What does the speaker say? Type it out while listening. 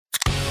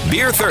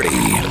Beer 30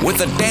 with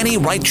the Danny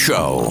Wright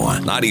Show.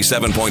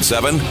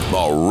 97.7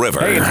 The River.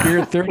 Hey, it's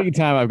Beer 30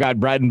 time. I've got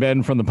Brad and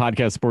Ben from the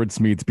podcast Sports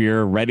Meets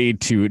Beer ready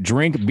to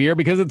drink beer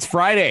because it's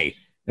Friday.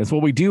 That's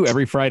what we do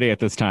every Friday at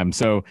this time.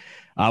 So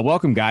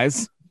welcome,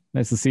 guys.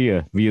 Nice to see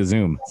you via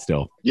Zoom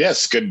still.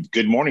 Yes.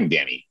 Good morning,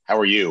 Danny. How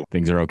are you?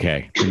 Things are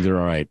okay. Things are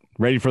all right.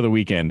 Ready for the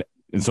weekend.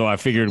 And so I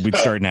figured we'd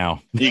start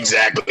now.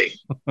 Exactly.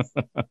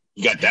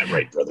 You got that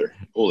right, brother.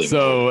 Holy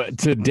so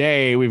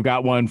today we've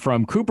got one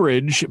from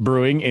Cooperage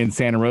Brewing in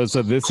Santa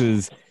Rosa. This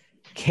is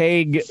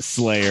Keg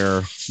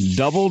Slayer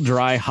Double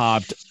Dry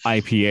Hopped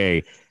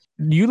IPA.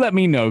 You let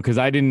me know because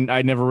I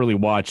never really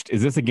watched.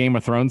 Is this a Game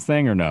of Thrones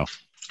thing or no?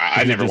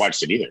 I never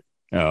watched it either.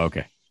 Oh,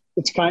 okay.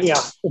 It's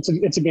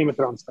it's a Game of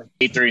Thrones thing.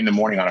 8:30 in the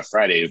morning on a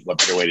Friday. What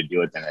better way to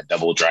do it than a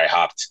double dry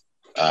hopped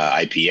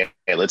IPA?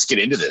 Hey, let's get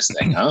into this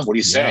thing, huh? What do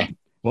you say? Yeah.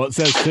 Well, it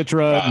says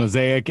Citra,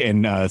 Mosaic,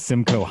 and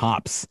Simcoe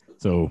hops.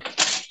 So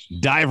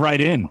dive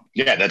right in.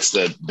 Yeah, that's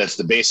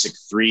the basic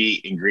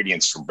 3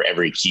 ingredients for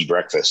every key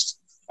breakfast.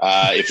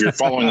 If you're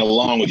following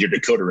along with your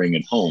decoder ring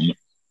at home,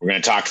 we're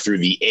going to talk through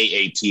the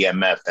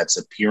AATMF. That's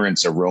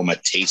appearance, aroma,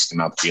 taste,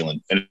 mouthfeel,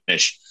 and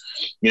finish.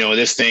 You know,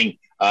 this thing,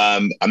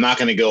 I'm not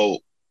going to go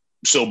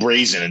so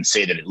brazen and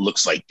say that it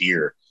looks like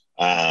beer.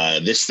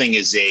 This thing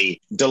is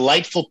a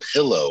delightful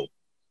pillow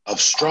of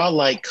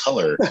straw-like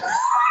color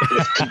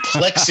with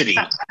complexity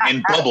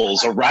and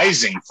bubbles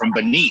arising from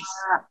beneath.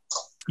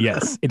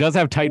 Yes, it does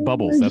have tight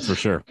bubbles, that's for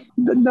sure.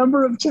 The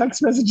number of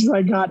text messages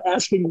I got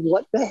asking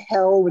what the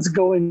hell was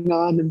going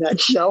on in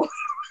that show.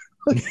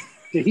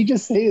 Did he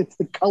just say it's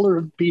the color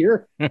of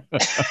beer?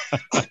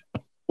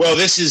 Well,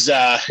 this is,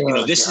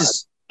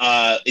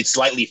 it's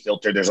slightly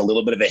filtered. There's a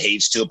little bit of a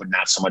haze to it, but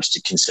not so much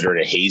to consider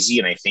it a hazy.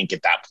 And I think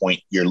at that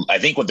point, I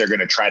think what they're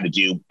going to try to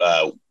do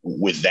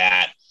with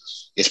that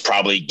is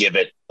probably give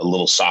it a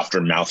little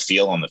softer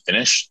mouthfeel on the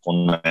finish.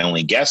 Well, I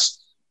only guess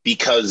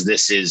because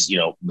this is,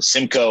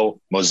 Simcoe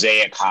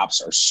Mosaic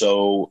hops are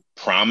so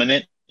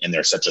prominent and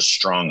they're such a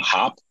strong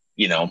hop.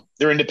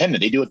 They're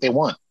independent. They do what they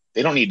want.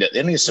 They don't need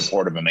the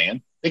support of a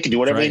man. They can do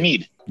whatever they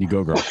need. You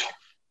go, girl.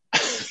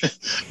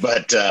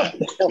 But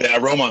the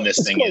aroma on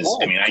this thing is,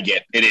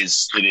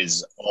 it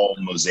is all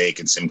Mosaic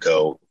and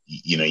Simcoe.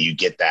 You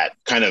get that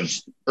kind of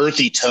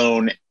earthy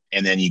tone,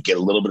 and then you get a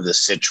little bit of the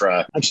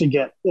Citra. I actually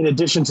get, in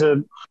addition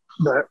to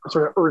the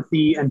sort of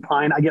earthy and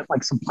pine, I get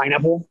like some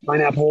pineapple. I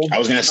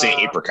was going to say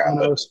apricot.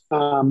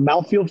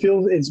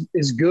 Mouthfeel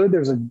is good.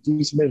 There's a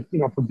decent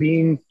bit, for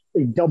being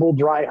a double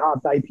dry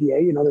hopped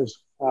IPA, there's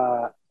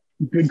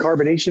good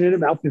carbonation in it.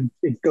 Mouthfeel,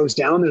 it goes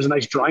down. There's a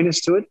nice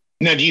dryness to it.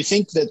 Now, do you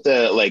think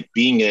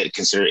that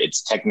considered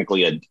it's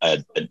technically a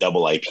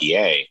double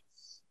IPA,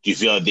 do you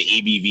feel like the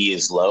ABV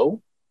is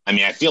low? I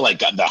mean, I feel like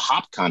the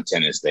hop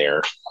content is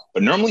there,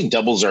 but normally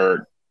doubles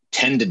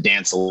tend to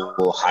dance a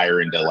little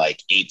higher into like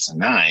 8s and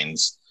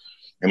 9s.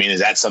 I mean, is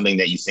that something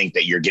that you think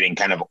that you're getting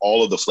kind of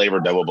all of the flavor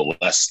double, but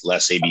less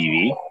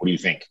ABV? What do you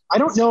think? I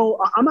don't know.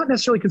 I'm not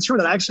necessarily concerned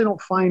with that. I actually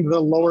don't find the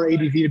lower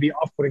ABV to be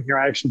off-putting here.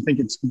 I actually think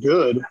it's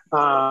good.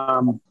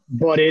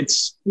 But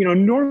it's,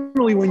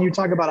 normally when you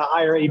talk about a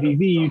higher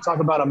ABV, you talk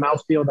about a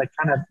mouthfeel that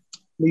kind of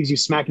leaves you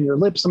smacking your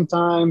lips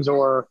sometimes,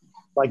 or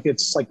like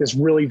it's like this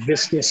really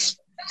viscous,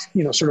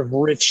 sort of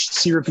rich,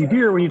 syrupy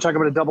beer. When you talk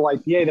about a double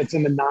IPA that's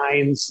in the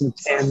 9s and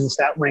 10s,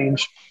 that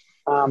range.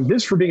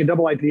 This, for being a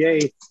double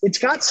IPA, it's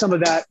got some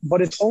of that,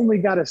 but it's only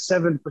got a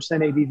 7%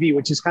 ABV,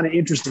 which is kind of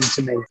interesting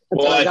to me.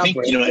 Well, I think,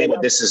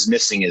 what this is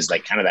missing is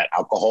like kind of that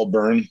alcohol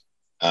burn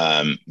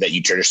that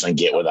you traditionally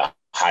get with a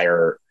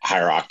higher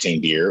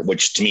octane beer,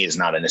 which to me is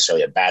not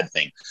necessarily a bad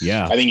thing.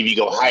 Yeah. I think if you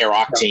go higher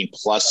octane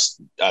plus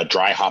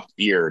dry hopped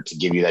beer to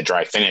give you that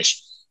dry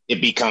finish, it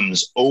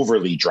becomes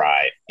overly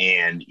dry,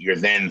 and you're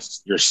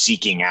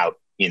seeking out,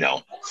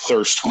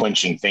 thirst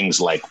quenching things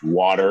like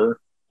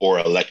water or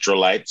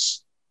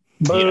electrolytes.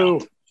 Boo.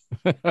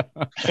 So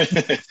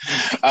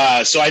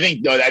I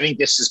think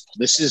this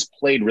is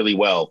played really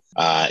well.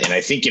 And I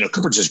think,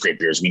 Cooperage has great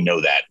beers. We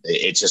know that.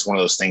 It's just one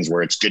of those things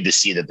where it's good to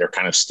see that they're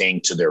kind of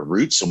staying to their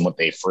roots and what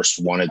they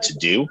first wanted to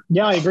do.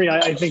 Yeah, I agree.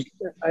 I think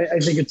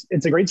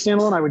it's a great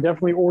standalone. I would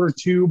definitely order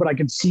 2, but I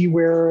could see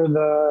where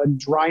the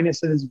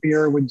dryness of this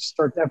beer would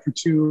start after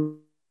 2,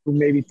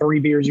 maybe 3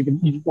 beers.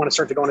 You want to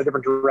start to go in a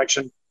different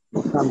direction.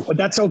 But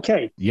that's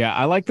okay. Yeah,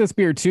 I like this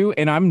beer too,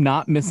 and I'm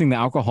not missing the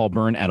alcohol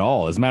burn at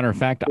all. As a matter of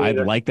fact, I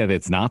like that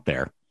it's not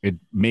there. It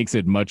makes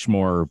it much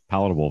more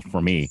palatable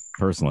for me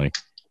personally.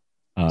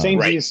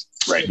 Right.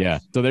 Yeah.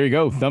 So there you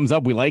go. Thumbs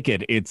up. We like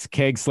it. It's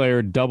Keg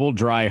Slayer Double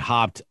Dry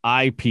Hopped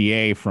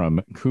IPA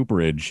from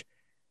Cooperage.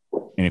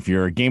 And if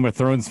you're a Game of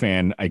Thrones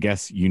fan, I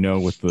guess you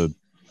know what the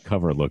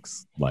cover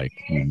looks like.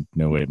 You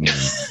know what it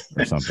means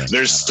or something.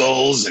 There's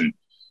skulls and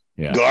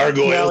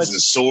gargoyles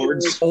and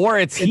swords. Or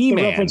it's He-Man.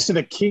 The reference to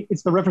the king.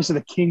 It's the reference to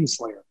the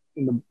Kingslayer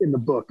in the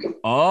book.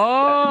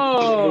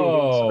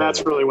 Oh, so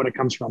that's really what it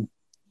comes from.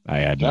 I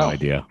had no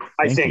idea.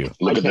 I think.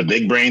 Look at the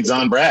big brains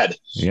on Brad.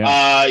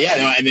 Yeah.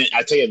 And then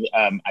I tell you,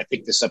 I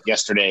picked this up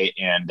yesterday,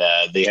 and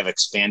they have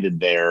expanded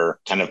their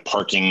kind of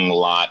parking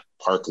lot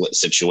parklet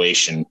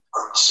situation.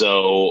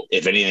 So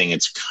if anything,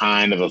 it's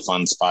kind of a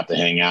fun spot to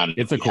hang out.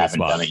 It's a if cool you haven't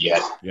spot. done it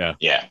yet.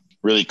 Yeah.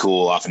 Really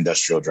cool off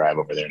Industrial Drive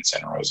over there in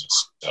Santa Rosa.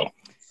 So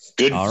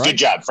good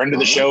job. Friend of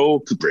the show,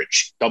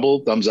 Cooperage. Double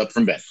thumbs up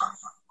from Ben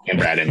and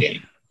Brad and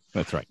Danny.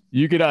 That's right.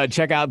 You could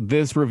check out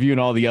this review and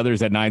all the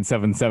others at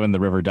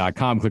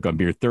 977theriver.com. Click on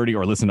Beer 30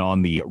 or listen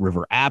on the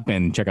River app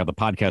and check out the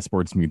podcast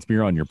Sports Meets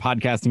Beer on your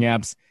podcasting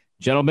apps.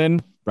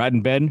 Gentlemen, Brad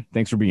and Ben,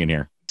 thanks for being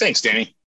here. Thanks, Danny.